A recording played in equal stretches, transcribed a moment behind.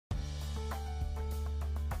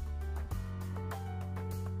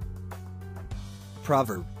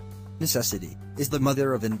Proverb. Necessity is the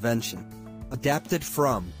mother of invention. Adapted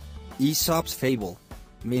from Aesop's fable.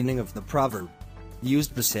 Meaning of the proverb.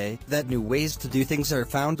 Used to say that new ways to do things are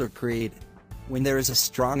found or created when there is a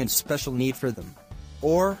strong and special need for them.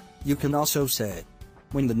 Or, you can also say,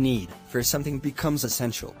 when the need for something becomes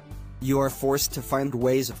essential, you are forced to find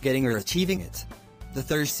ways of getting or achieving it. The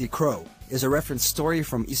Thirsty Crow is a reference story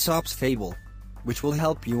from Aesop's fable, which will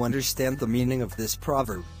help you understand the meaning of this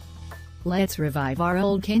proverb. Let's revive our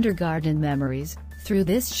old kindergarten memories through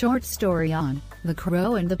this short story on The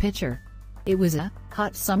Crow and the Pitcher. It was a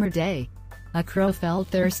hot summer day. A crow felt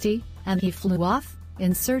thirsty, and he flew off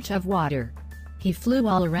in search of water. He flew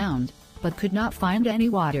all around, but could not find any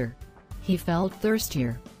water. He felt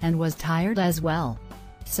thirstier, and was tired as well.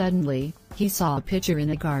 Suddenly, he saw a pitcher in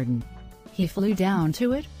a garden. He flew down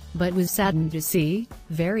to it, but was saddened to see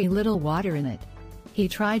very little water in it. He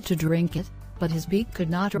tried to drink it, but his beak could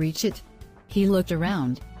not reach it. He looked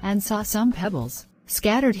around, and saw some pebbles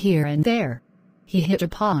scattered here and there. He hit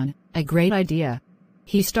upon a great idea.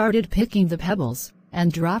 He started picking the pebbles,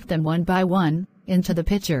 and dropped them one by one into the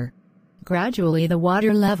pitcher. Gradually the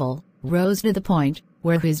water level rose to the point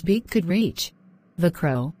where his beak could reach. The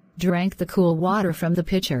crow drank the cool water from the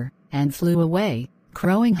pitcher, and flew away,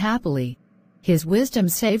 crowing happily. His wisdom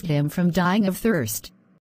saved him from dying of thirst.